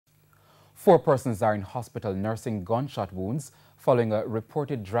4 persons are in hospital nursing gunshot wounds following a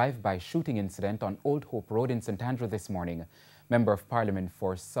reported drive-by shooting incident on Old Hope Road in St. Andrew this morning. Member of Parliament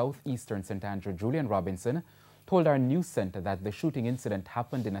for Southeastern St. Andrew, Julian Robinson, told our news centre that the shooting incident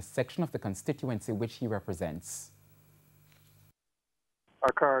happened in a section of the constituency which he represents.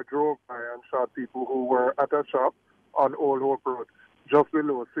 A car drove by and shot people who were at a shop on Old Hope Road, just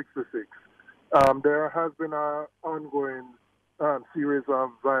below 66. There has been an ongoing series of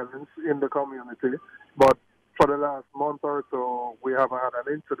violence in the community, but for the last month or so, we haven't had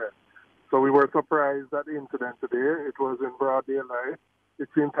an incident. So we were surprised at the incident today. It was in broad daylight. It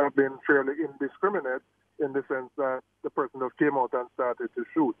seems to have been fairly indiscriminate in the sense that the person just came out and started to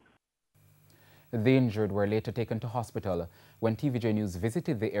shoot. The injured were later taken to hospital. When TVJ News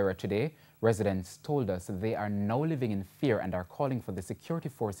visited the area today, residents told us they are now living in fear and are calling for the security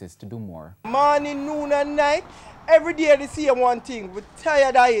forces to do more. Morning, noon and night, every day they see one thing. We're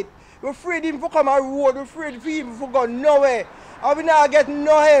tired of it. We're afraid him to come on the road, we're afraid people to go nowhere. And we not get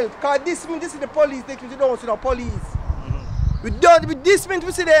no help, because this is the police, we don't see no police. We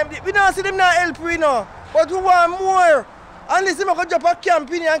see them, we don't see them not help we know, but we want more. Unless they can drop a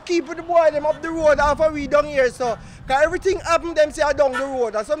camp in and keep the boy them up the road after we down here. So, because everything happen, them say down the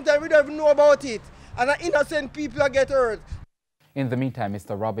road. And sometimes we don't even know about it. And innocent people get hurt. In the meantime,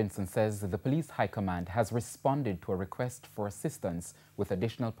 Mr. Robinson says the police high command has responded to a request for assistance with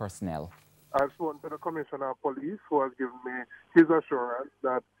additional personnel. I've spoken to the Commissioner of Police, who has given me his assurance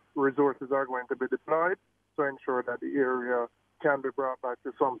that resources are going to be deployed to ensure that the area can be brought back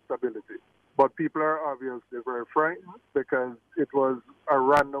to some stability. But people are obviously very frightened because it was a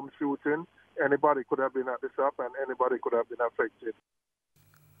random shooting. Anybody could have been at the shop and anybody could have been affected.